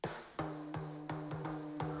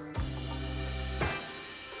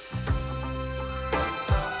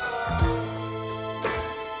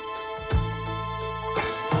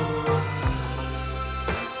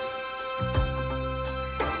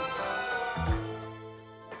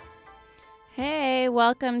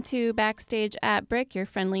welcome to Backstage at Brick, your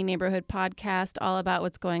friendly neighborhood podcast all about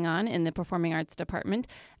what's going on in the performing arts department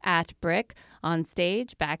at Brick, on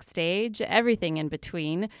stage, backstage, everything in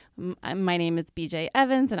between. My name is BJ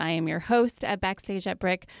Evans, and I am your host at Backstage at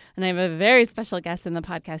Brick, and I have a very special guest in the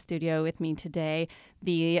podcast studio with me today,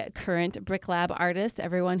 the current Brick Lab artist.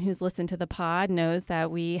 Everyone who's listened to the pod knows that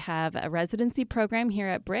we have a residency program here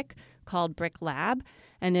at Brick called Brick Lab,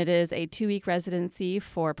 and it is a 2-week residency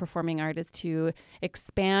for performing artists to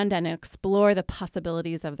expand and explore the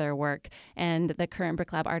possibilities of their work. And the current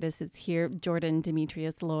Brick Lab artist is here, Jordan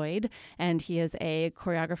Demetrius Lloyd, and he is a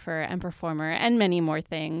choreographer and performer and many more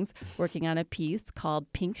things, working on a piece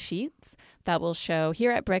called Pink Sheets that will show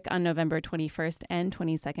here at Brick on November 21st and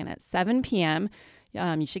 22nd at 7 p.m.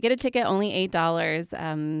 You should get a ticket, only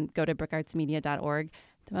 $8. Go to brickartsmedia.org.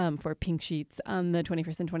 For Pink Sheets on the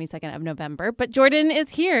 21st and 22nd of November. But Jordan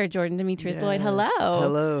is here. Jordan Demetrius Lloyd,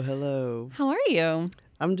 hello. Hello. How are you?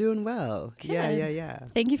 I'm doing well. Good. Yeah.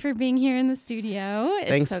 Thank you for being here in the studio.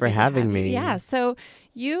 Thanks for having me. Yeah, so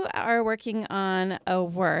you are working on a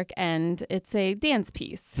work, and it's a dance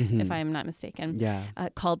piece, if I'm not mistaken,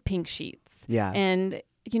 called Pink Sheets. Yeah. And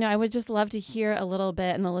I would just love to hear a little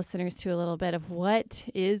bit, and the listeners too, a little bit of what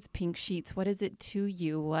is Pink Sheets? What is it to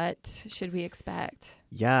you? What should we expect?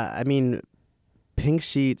 Yeah, I mean, Pink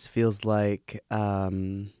Sheets feels like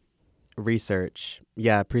research.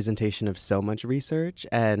 Yeah, presentation of so much research.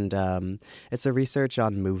 And it's a research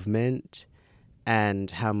on movement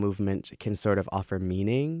and how movement can sort of offer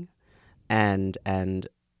meaning and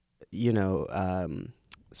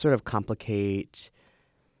sort of complicate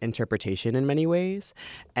interpretation in many ways,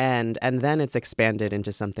 and then it's expanded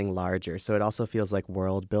into something larger. So it also feels like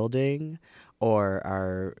world building, or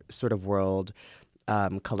our sort of world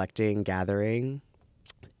collecting, gathering,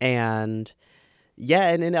 and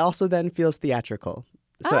it also then feels theatrical.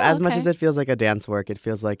 So as much as it feels like a dance work, it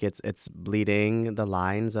feels like it's bleeding the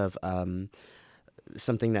lines of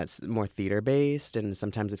something that's more theater based, and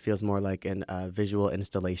sometimes it feels more like a visual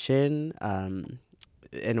installation.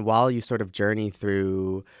 And while you sort of journey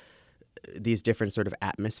through these different sort of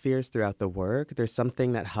atmospheres throughout the work, there's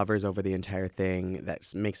something that hovers over the entire thing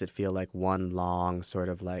that makes it feel like one long sort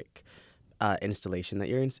of like installation that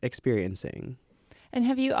you're experiencing. And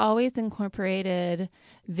have you always incorporated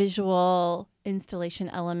visual installation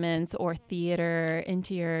elements or theater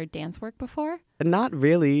into your dance work before? Not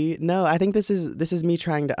really. No, I think this is me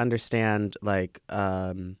trying to understand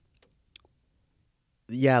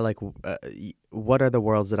what are the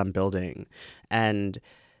worlds that I'm building, and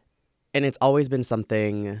it's always been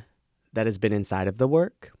something that has been inside of the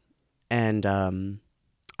work, and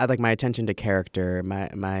I like my attention to character,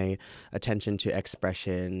 my attention to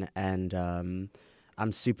expression, and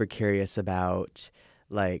I'm super curious about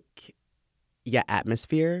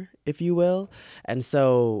atmosphere, if you will, and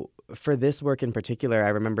so for this work in particular, I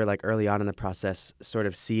remember like early on in the process, sort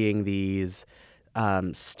of seeing these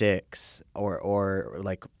sticks or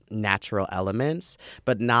like natural elements,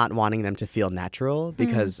 but not wanting them to feel natural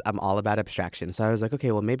because I'm all about abstraction. So I was like,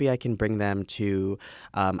 okay, well, maybe I can bring them to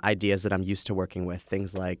ideas that I'm used to working with,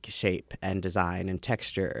 things like shape and design and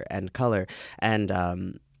texture and color. And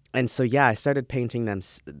so, I started painting them,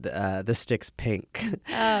 the sticks pink.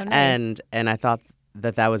 Oh, nice. And I thought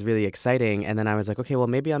that was really exciting, and then I was like, okay, well,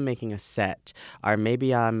 maybe I'm making a set, or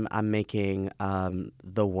maybe I'm making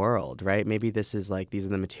the world, right? Maybe this is like, these are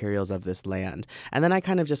the materials of this land, and then I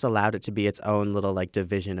kind of just allowed it to be its own little like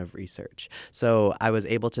division of research. So I was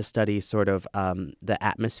able to study sort of the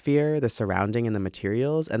atmosphere, the surrounding, and the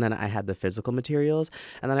materials, and then I had the physical materials,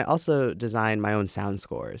 and then I also designed my own sound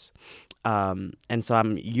scores, and so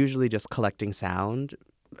I'm usually just collecting sound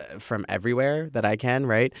from everywhere that I can,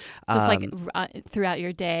 right? Just throughout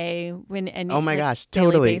your day, oh my gosh,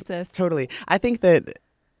 totally basis. Totally. I think that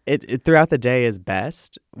it throughout the day is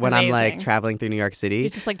best when Amazing. I'm like traveling through New York City. You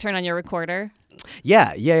just like turn on your recorder.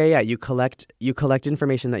 Yeah. You collect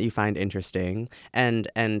information that you find interesting, and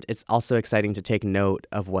it's also exciting to take note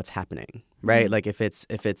of what's happening, right? Like if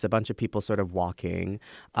it's a bunch of people sort of walking,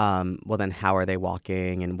 well then how are they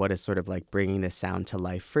walking, and what is sort of like bringing this sound to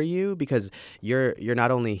life for you? Because you're not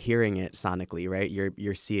only hearing it sonically, right?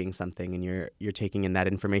 You're seeing something, and you're taking in that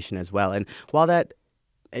information as well. And while that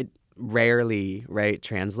rarely, right,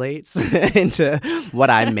 translates into what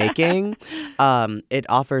I'm making, it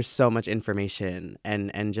offers so much information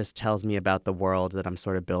and just tells me about the world that I'm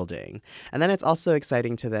sort of building. And then it's also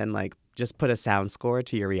exciting to then like just put a sound score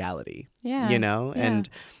to your reality, and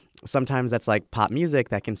sometimes that's like pop music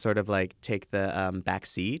that can sort of like take the back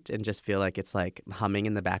seat and just feel like it's like humming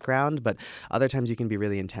in the background. But other times you can be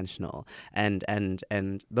really intentional, and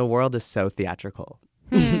the world is so theatrical.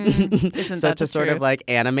 Isn't So that to the sort of truth? like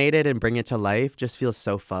animate it and bring it to life just feels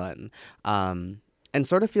so fun. And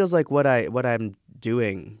sort of feels like what I'm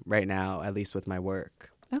doing right now, at least with my work.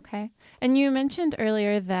 Okay. And you mentioned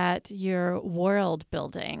earlier that you're world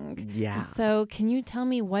building. Yeah. So can you tell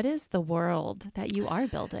me what is the world that you are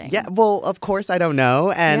building? Yeah, well, of course I don't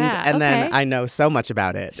know, and Yeah, and then okay. I know so much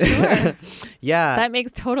about it. Sure. Yeah, That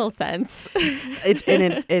makes total sense. it's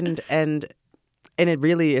and it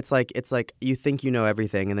really it's like you think you know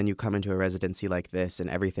everything, and then you come into a residency like this, and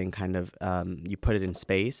everything kind of you put it in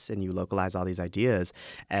space and you localize all these ideas,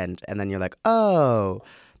 and then you're like, oh.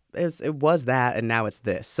 It was that, and now it's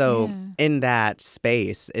this. So Yeah. in that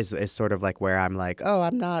space is sort of like where I'm like, oh,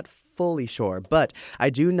 I'm not fully sure, but I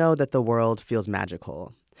do know that the world feels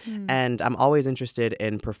magical, and I'm always interested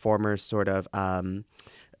in performers sort of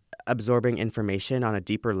absorbing information on a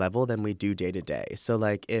deeper level than we do day to day. So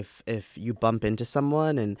like if you bump into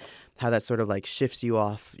someone and how that sort of like shifts you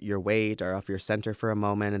off your weight or off your center for a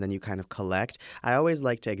moment, and then you kind of collect. I always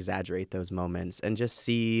like to exaggerate those moments and just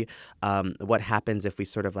see what happens if we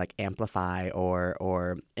sort of like amplify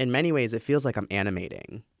or in many ways it feels like I'm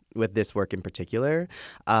animating with this work in particular.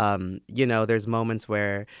 There's moments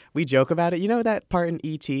where we joke about it. You know that part in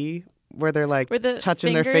E.T. where they're like Where the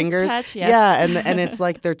touching their fingers, touch, yes. yeah, and it's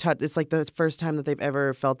like it's like the first time that they've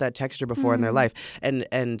ever felt that texture before in their life,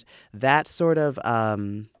 and that sort of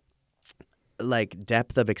like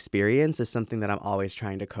depth of experience is something that I'm always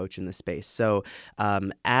trying to coach in the space. So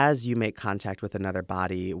as you make contact with another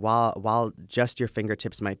body, while just your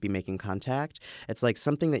fingertips might be making contact, it's like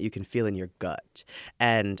something that you can feel in your gut,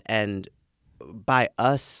 and by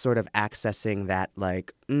us sort of accessing that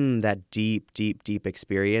like that deep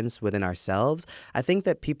experience within ourselves, I think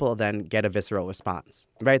that people then get a visceral response,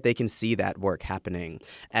 right? They can see that work happening,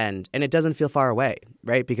 and it doesn't feel far away,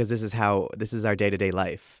 right? Because this is our day-to-day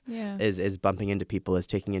life. Yeah. Is bumping into people, is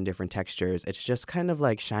taking in different textures. It's just kind of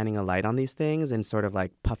like shining a light on these things and sort of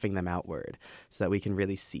like puffing them outward so that we can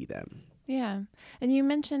really see them. Yeah. And you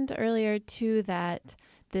mentioned earlier too that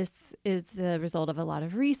this is the result of a lot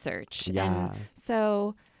of research. Yeah. And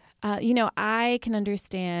so, I can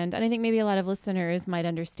understand, and I think maybe a lot of listeners might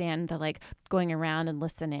understand the like going around and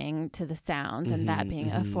listening to the sounds and that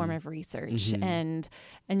being a form of research. And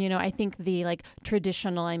I think the like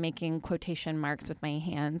traditional, I'm making quotation marks with my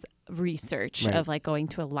hands, research Right. of like going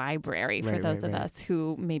to a library for Right, those right, of right. us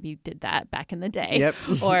who maybe did that back in the day. Yep.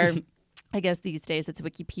 Or I guess these days it's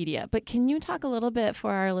Wikipedia. But can you talk a little bit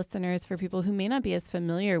for our listeners, for people who may not be as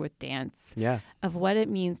familiar with dance, Yeah. of what it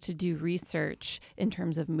means to do research in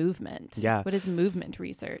terms of movement? Yeah. What is movement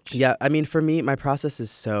research? Yeah, I mean, for me, my process is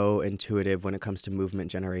so intuitive when it comes to movement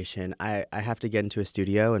generation. I have to get into a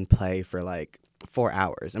studio and play for like 4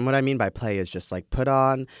 hours. And what I mean by play is just like put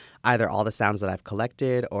on either all the sounds that I've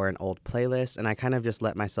collected or an old playlist, and I kind of just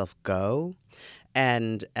let myself go.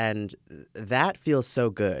 And that feels so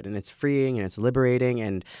good, and it's freeing and it's liberating,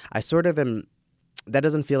 and I sort of am. That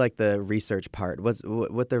doesn't feel like the research part.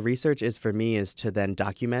 What the research is for me is to then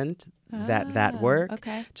document that work,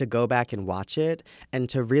 Okay. to go back and watch it, and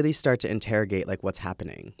to really start to interrogate like what's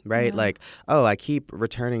happening, right? Yeah. Like, oh, I keep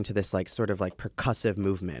returning to this like sort of like percussive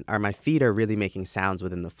movement. Are my feet are really making sounds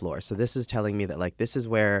within the floor? So this is telling me that like this is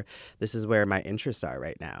where my interests are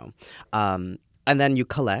right now. And then you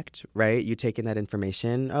collect, right? You take in that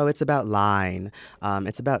information. Oh, it's about line.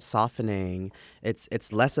 It's about softening.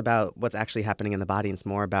 It's less about what's actually happening in the body. It's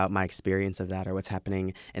more about my experience of that or what's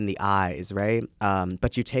happening in the eyes, right?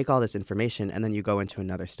 But you take all this information and then you go into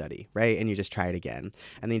another study, right? And you just try it again.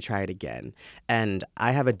 And then you try it again. And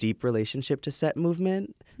I have a deep relationship to set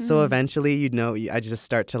movement. So eventually, I just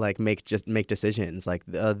start to like make decisions. Like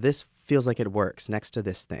this feels like it works next to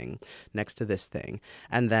this thing, next to this thing.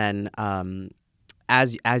 And then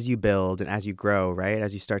as you build and as you grow, right,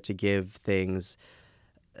 as you start to give things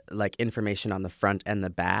like information on the front and the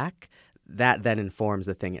back, that then informs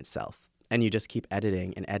the thing itself. And you just keep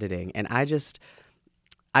editing and editing. And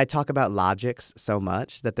I talk about logics so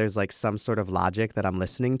much that there's like some sort of logic that I'm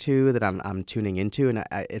listening to, that I'm tuning into. And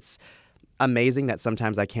it's amazing that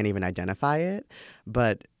sometimes I can't even identify it.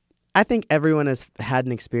 But I think everyone has had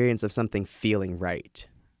an experience of something feeling right.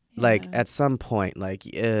 Like Yeah. at some point, like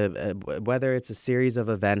whether it's a series of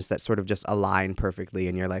events that sort of just align perfectly,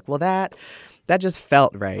 and you're like, well, that just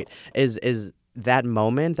felt right. Is that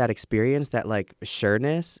moment, that experience, that like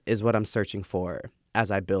sureness is what I'm searching for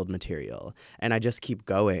as I build material, and I just keep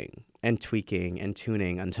going and tweaking and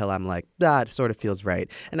tuning until I'm like, it sort of feels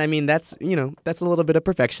right. And I mean, that's a little bit of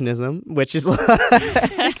perfectionism, which is like,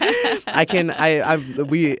 I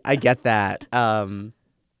get that.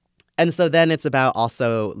 And so then it's about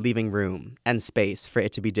also leaving room and space for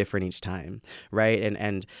it to be different each time, right?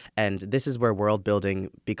 And this is where world building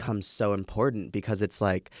becomes so important, because it's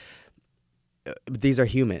like, these are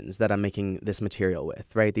humans that I'm making this material with,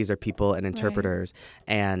 right? These are people and interpreters,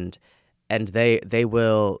 and they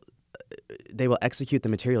will execute the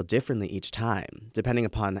material differently each time, depending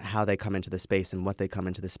upon how they come into the space and what they come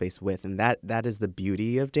into the space with. And that is the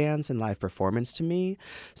beauty of dance and live performance to me.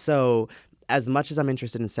 So as much as I'm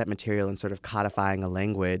interested in set material and sort of codifying a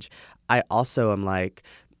language, I also am like,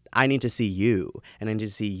 I need to see you, and I need to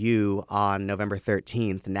see you on November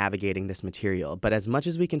 13th navigating this material. But as much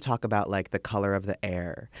as we can talk about like the color of the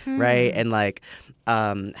air, right? And like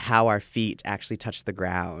how our feet actually touch the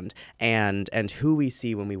ground, and who we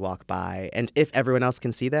see when we walk by, and if everyone else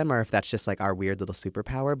can see them, or if that's just like our weird little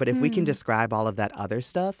superpower. But if we can describe all of that other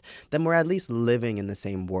stuff, then we're at least living in the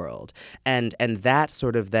same world. And that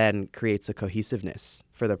sort of then creates a cohesiveness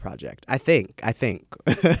for the project. I think.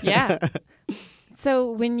 Yeah.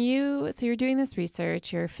 So you're doing this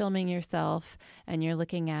research, you're filming yourself and you're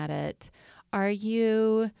looking at it.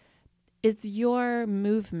 Is your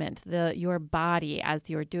movement, your body as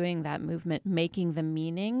you're doing that movement, making the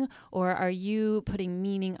meaning, or are you putting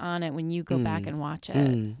meaning on it when you go back and watch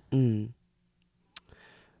it?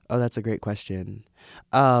 Oh, that's a great question.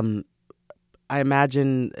 I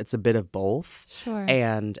imagine it's a bit of both. Sure.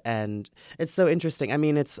 And it's so interesting. I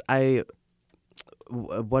mean,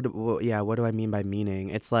 what do I mean by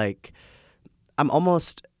meaning? It's like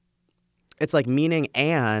it's like meaning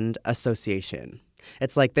and association.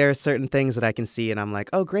 It's like there are certain things that I can see and I'm like,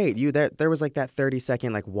 oh great, there was like that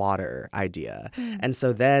 30-second like water idea. And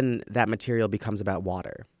so then that material becomes about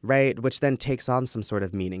water, right? Which then takes on some sort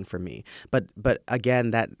of meaning for me. But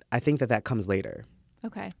again, I think that comes later.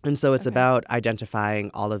 Okay. And so it's about identifying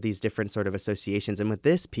all of these different sort of associations. And with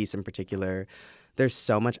this piece in particular, there's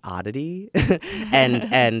so much oddity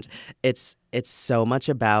and it's so much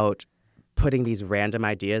about putting these random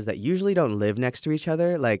ideas that usually don't live next to each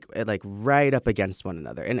other, like right up against one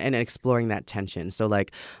another, and exploring that tension. So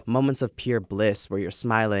like moments of pure bliss where you're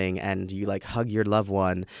smiling and you like hug your loved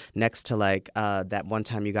one next to like that one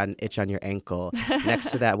time you got an itch on your ankle, next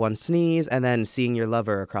to that one sneeze, and then seeing your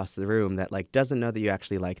lover across the room that like doesn't know that you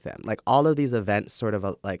actually like them. Like all of these events sort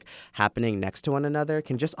of like happening next to one another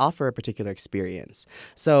can just offer a particular experience.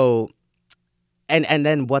 So And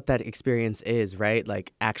then what that experience is, right,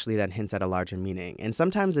 like actually then hints at a larger meaning. And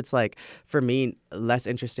sometimes it's like, for me, less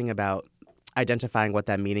interesting about identifying what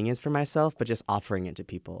that meaning is for myself, but just offering it to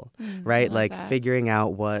people, right? Like figuring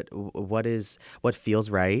out what feels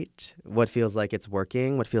right, what feels like it's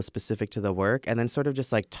working, what feels specific to the work, and then sort of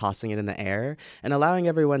just like tossing it in the air and allowing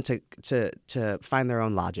everyone to find their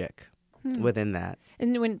own logic within that.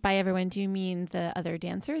 And by everyone, do you mean the other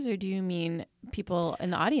dancers, or do you mean people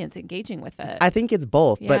in the audience engaging with it? I think it's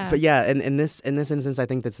both, Yeah. but yeah, in this instance, I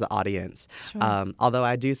think that's the audience. Sure. Although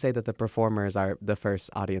I do say that the performers are the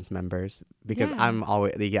first audience members, because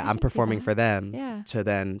Yeah. I'm performing for them Yeah. to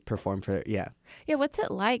then perform for Yeah, what's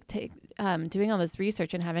it like doing all this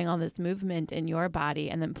research and having all this movement in your body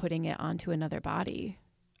and then putting it onto another body?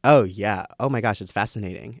 Oh yeah. Oh my gosh, it's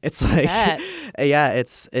fascinating. It's like yeah,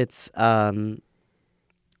 it's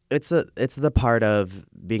the part of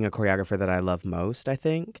being a choreographer that I love most, I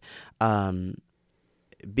think.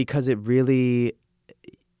 Because it really,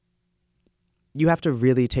 you have to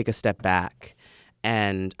really take a step back.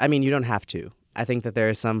 And I mean, you don't have to. I think that there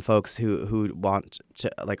are some folks who want to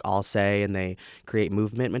like all say, and they create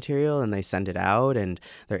movement material and they send it out and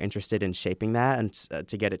they're interested in shaping that and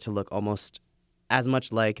to get it to look almost as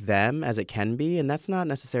much like them as it can be. And that's not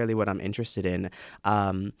necessarily what I'm interested in.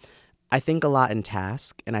 I think a lot in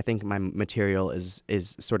task, and I think my material is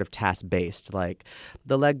sort of task-based. Like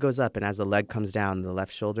the leg goes up, and as the leg comes down, the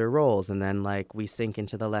left shoulder rolls, and then like we sink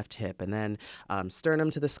into the left hip, and then sternum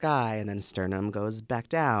to the sky, and then sternum goes back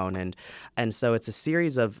down. And so it's a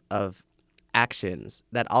series of actions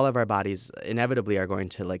that all of our bodies inevitably are going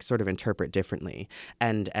to like sort of interpret differently.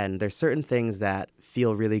 And there's certain things that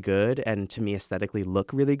feel really good and to me aesthetically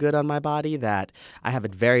look really good on my body that I have a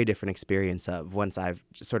very different experience of once I've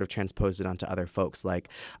sort of transposed it onto other folks. Like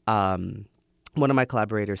one of my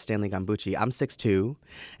collaborators, Stanley Gambucci, I'm 6'2",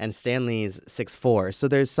 and Stanley's 6'4". So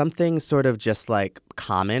there's something sort of just like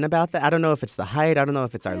common about that. I don't know if it's the height, I don't know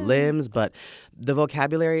if it's our limbs, but the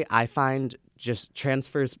vocabulary I find just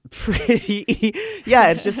transfers pretty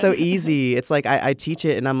it's just so easy. It's like I teach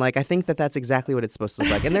it and I'm like, I think that's exactly what it's supposed to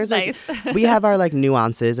look like. And there's nice. like we have our like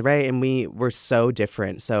nuances, right? And we're so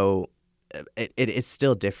different. So it's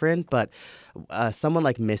still different, but someone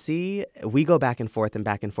like Missy, we go back and forth and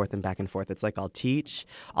back and forth and back and forth. It's like I'll teach,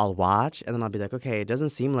 I'll watch, and then I'll be like, okay, it doesn't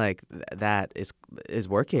seem like that is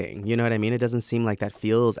working. You know what I mean? It doesn't seem like that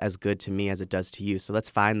feels as good to me as it does to you. So let's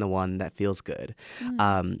find the one that feels good,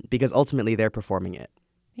 because ultimately they're performing it.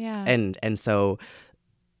 Yeah. And so,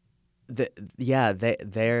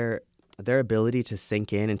 their ability to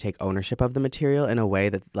sink in and take ownership of the material in a way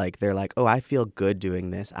that like they're like, oh, I feel good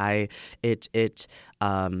doing this. It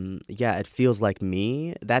feels like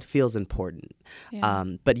me. That feels important. Yeah.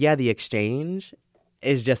 But yeah, the exchange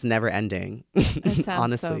is just never ending. It sounds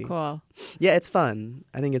honestly. so cool. Yeah, it's fun.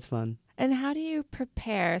 I think it's fun. And how do you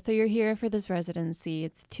prepare? So you're here for this residency.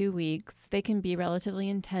 It's 2 weeks. They can be relatively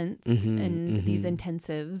intense in these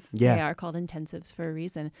intensives. Yeah. They are called intensives for a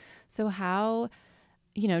reason. So how,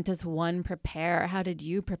 does one prepare? How did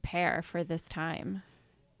you prepare for this time?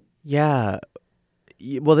 Yeah.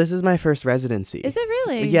 Well, this is my first residency. Is it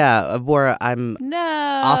really? Yeah, where I'm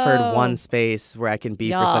offered one No. space where I can be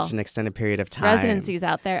for Y'all, such an extended period of time. Residencies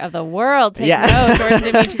out there of the world. Take Yeah. note. Jordan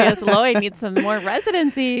Demetrios Lloyd needs some more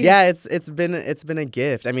residencies. Yeah, it's been a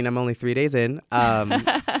gift. I mean, I'm only 3 days in,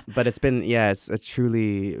 but it's a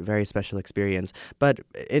truly very special experience. But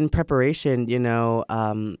in preparation,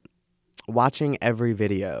 watching every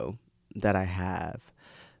video that I have,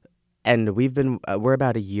 and we're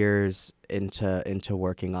about a year's into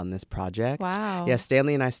working on this project. Wow. Yeah,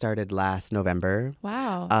 Stanley and I started last November.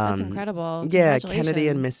 Wow. That's incredible. Yeah, Congratulations. Kennedy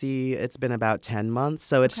and Missy, it's been about 10 months.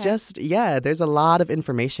 So it's Okay. there's a lot of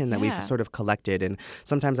information that Yeah. we've sort of collected. And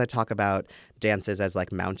sometimes I talk about dances as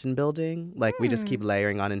like mountain building. Like we just keep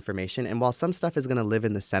layering on information. And while some stuff is going to live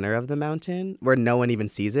in the center of the mountain where no one even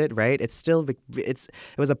sees it, right? It's still, it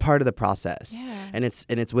was a part of the process. Yeah. And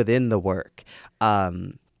it's within the work.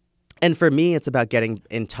 And for me, it's about getting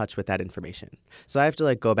in touch with that information. So I have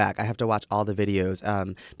to go back. I have to watch all the videos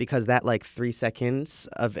because that 3 seconds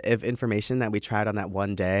of information that we tried on that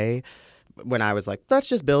one day, when I was like, let's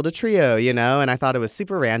just build a trio, and I thought it was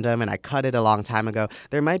super random and I cut it a long time ago.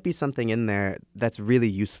 There might be something in there that's really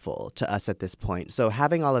useful to us at this point. So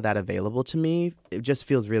having all of that available to me, it just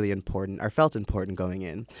feels really important, or felt important going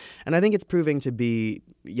in. And I think it's proving to be,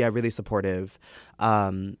 really supportive.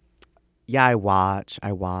 Yeah, I watch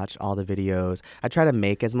all the videos. I try to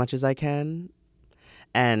make as much as I can.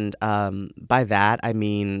 And by that, I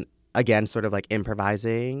mean, again, sort of like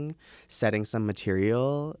improvising, setting some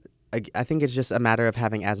material. I think it's just a matter of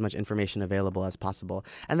having as much information available as possible.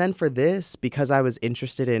 And then for this, because I was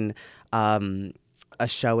interested in a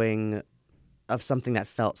showing of something that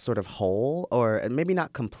felt sort of whole, or maybe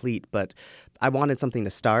not complete, but I wanted something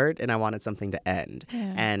to start and I wanted something to end.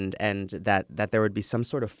 Yeah. And that there would be some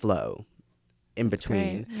sort of flow in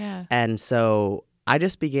between. Great. Yeah. And so I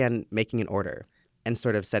just began making an order and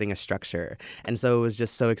sort of setting a structure. And so it was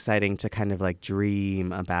just so exciting to kind of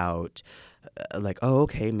dream about oh,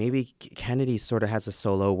 okay, maybe Kennedy sort of has a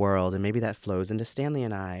solo world and maybe that flows into Stanley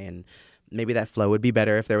and I, and maybe that flow would be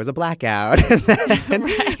better if there was a blackout.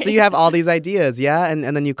 Right. So you have all these ideas, yeah? And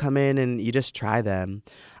then you come in and you just try them.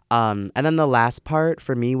 And then the last part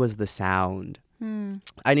for me was the sound.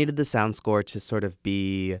 I needed the sound score to sort of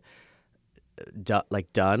be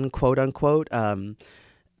done, quote unquote.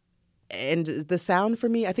 And the sound for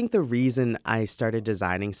me, I think the reason I started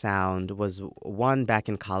designing sound was, one, back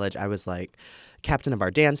in college, I was captain of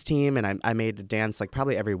our dance team, and I made a dance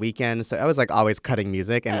probably every weekend. So I was always cutting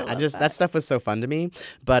music, and that stuff was so fun to me.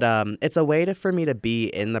 But it's a way for me to be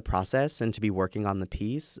in the process and to be working on the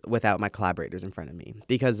piece without my collaborators in front of me,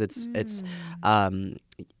 because I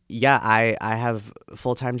have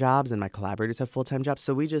full-time jobs and my collaborators have full-time jobs.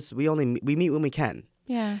 So we meet when we can.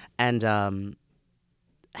 Yeah. And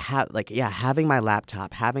having my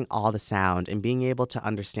laptop, having all the sound, and being able to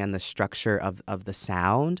understand the structure of the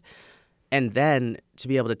sound, and then to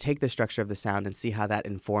be able to take the structure of the sound and see how that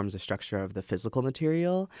informs the structure of the physical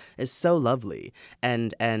material is so lovely.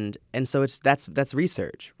 And so that's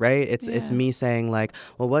research, right? It's me saying well,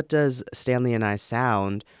 what does Stanley and I's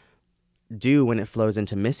sound do when it flows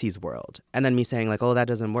into Missy's world? And then me saying oh, that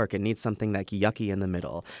doesn't work. It needs something yucky in the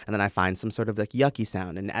middle. And then I find some sort of yucky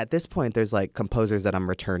sound. And at this point, there's composers that I'm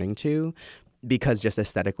returning to, because just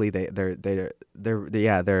aesthetically, their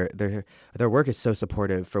work is so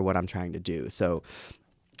supportive for what I'm trying to do. So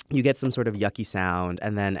you get some sort of yucky sound,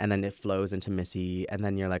 and then it flows into Missy, and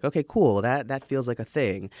then you're like, okay, cool, that feels like a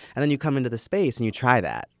thing. And then you come into the space and you try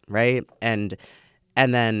that, right? And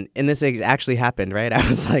And then, and this actually happened, right? I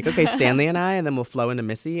was like, okay, Stanley and I, and then we'll flow into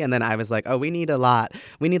Missy. And then I was like, oh, we need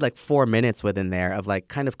like 4 minutes within there of like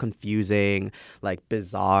kind of confusing, like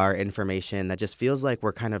bizarre information that just feels like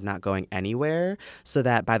we're kind of not going anywhere. So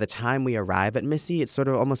that by the time we arrive at Missy, it sort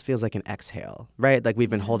of almost feels like an exhale, right? Like we've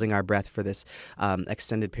been holding our breath for this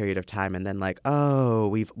extended period of time. And then like, oh,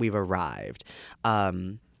 we've arrived.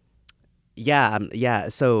 Yeah.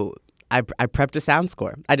 So I prepped a sound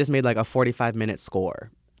score. I just made like a 45-minute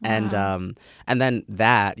score. Wow. And then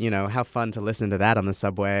that, how fun to listen to that on the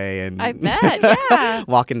subway and I bet, yeah.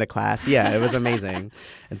 walk into class. Yeah, it was amazing.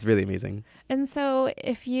 It's really amazing. And so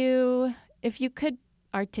if you could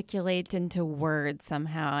articulate into words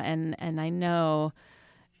somehow, and I know,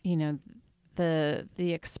 the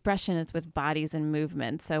expression is with bodies and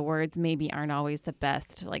movements, so words maybe aren't always the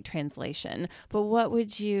best like translation. But what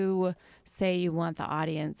would you say you want the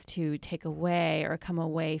audience to take away or come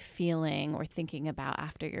away feeling or thinking about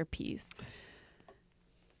after your piece?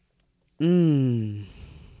 It's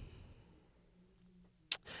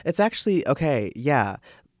actually okay. Yeah.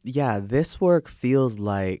 This work feels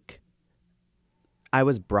like I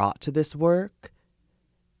was brought to this work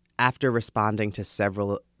after responding to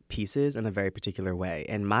several pieces in a very particular way.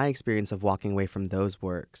 And my experience of walking away from those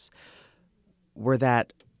works were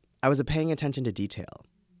that I was paying attention to detail.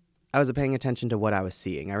 I was paying attention to what I was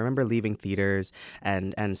seeing. I remember leaving theaters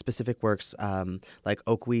and specific works like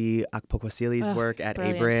Okwe Akpokwasili's work at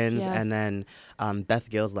brilliant. Abrams, Yes. and then Beth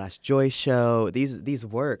Gill's Last Joy Show. These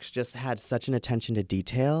works just had such an attention to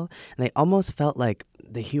detail, and they almost felt like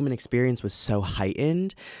the human experience was so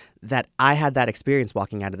heightened that I had that experience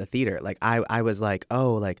walking out of the theater. Like I was like,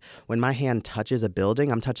 oh, like when my hand touches a building,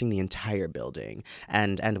 I'm touching the entire building.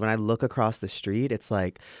 And when I look across the street, it's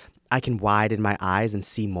like I can widen my eyes and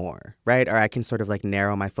see more, right? Or I can sort of like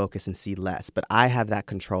narrow my focus and see less. But I have that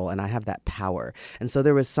control and I have that power. And so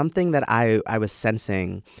there was something that I was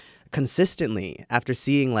sensing consistently after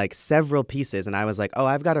seeing like several pieces, and I was like, oh,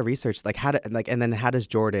 I've got to research like and then how does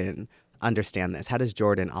Jordan understand this? How does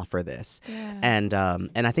Jordan offer this? Yeah. And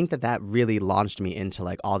I think that really launched me into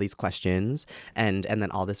like all these questions and then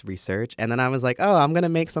all this research. And then I was like, oh, I'm gonna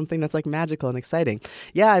make something that's like magical and exciting.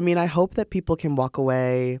 Yeah, I mean, I hope that people can walk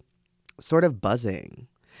away sort of buzzing.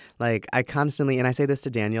 Like I constantly, and I say this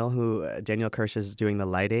to Daniel, Daniel Kirsch is doing the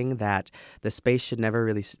lighting, that the space should never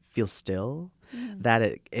really feel still. That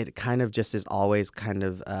it kind of just is always kind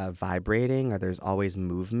of vibrating, or there's always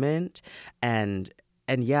movement. And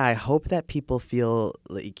yeah, I hope that people feel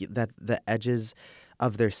like that the edges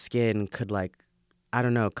of their skin could, like, I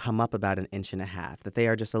don't know, come up about 1.5 inches, that they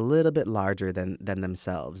are just a little bit larger than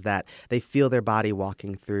themselves, that they feel their body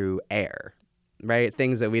walking through air, right?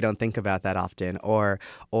 Things that we don't think about that often,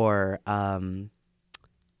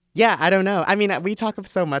 yeah, I don't know. I mean, we talk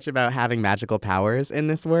so much about having magical powers in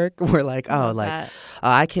this work. We're like,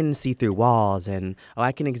 I can see through walls, and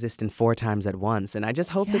I can exist in 4 times at once. And I just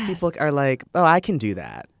hope that people are like, oh, I can do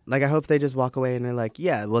that. Like, I hope they just walk away and they're like,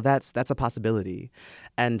 yeah, well, that's a possibility.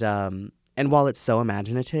 And while it's so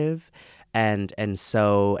imaginative, and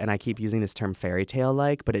I keep using this term fairy tale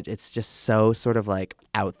like, but it's just so sort of like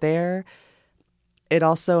out there. It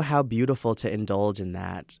also how beautiful to indulge in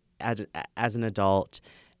that as an adult.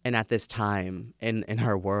 And at this time in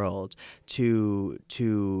our world, to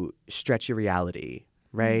stretch your reality,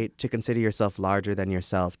 right? To consider yourself larger than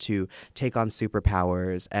yourself, to take on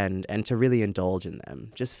superpowers and to really indulge in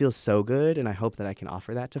them. Just feels so good, and I hope that I can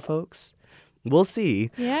offer that to folks. We'll see.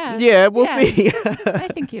 Yeah, we'll see. I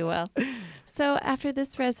think you will. So after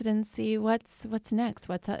this residency, what's next?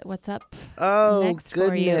 What's up next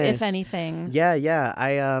for you, if anything? Yeah.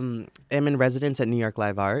 I am in residence at New York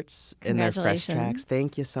Live Arts in their Fresh Tracks.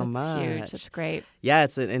 Thank you so much. That's huge. That's great. Yeah,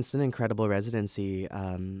 it's an incredible residency.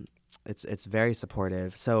 It's very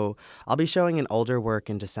supportive. So I'll be showing an older work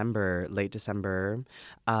in late December,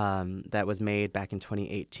 that was made back in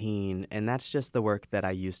 2018, and that's just the work that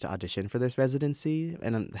I used to audition for this residency.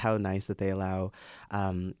 And how nice that they allow,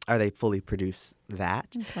 or they fully produce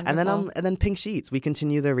that. And then Pink Sheets. We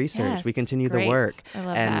continue the research. Yes, we continue great. the work, I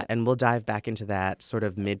love that. And we'll dive back into that sort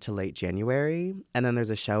of mid to late January. And then there's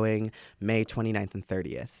a showing May 29th and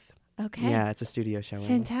 30th. Okay. Yeah, it's a studio showing.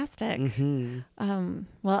 Fantastic. Mm-hmm.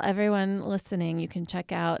 Well, everyone listening, you can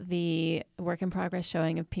check out the work in progress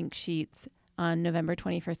showing of Pink Sheets on November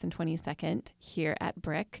 21st and 22nd here at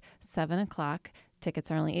Brick, 7:00. Tickets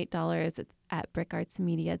are only $8. It's at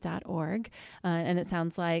brickartsmedia.org. And it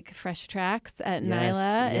sounds like Fresh Tracks at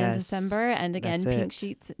Nyla in December, and again, Pink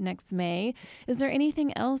Sheets next May. Is there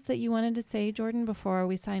anything else that you wanted to say, Jordan, before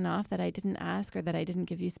we sign off that I didn't ask or that I didn't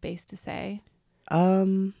give you space to say?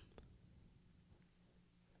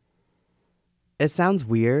 It sounds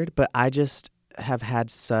weird, but I just have had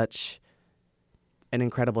such an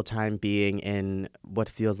incredible time being in what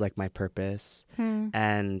feels like my purpose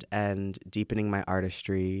and deepening my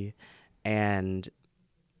artistry. And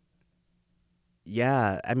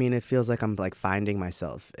yeah, I mean, it feels like I'm like finding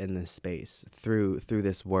myself in this space through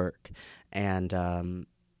this work. And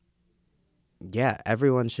yeah,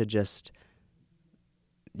 everyone should just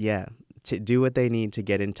to do what they need to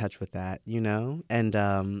get in touch with that, you know?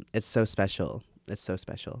 And it's so special. It's so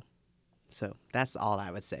special. So that's all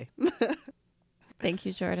I would say. Thank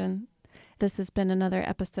you, Jordan. This has been another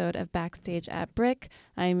episode of Backstage at Brick.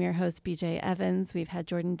 I am your host, BJ Evans. We've had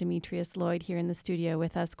Jordan Demetrius Lloyd here in the studio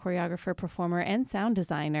with us, choreographer, performer, and sound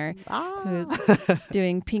designer, who's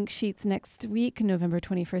doing Pink Sheets next week, November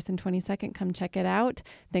 21st and 22nd. Come check it out.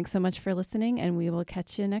 Thanks so much for listening, and we will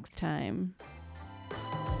catch you next time.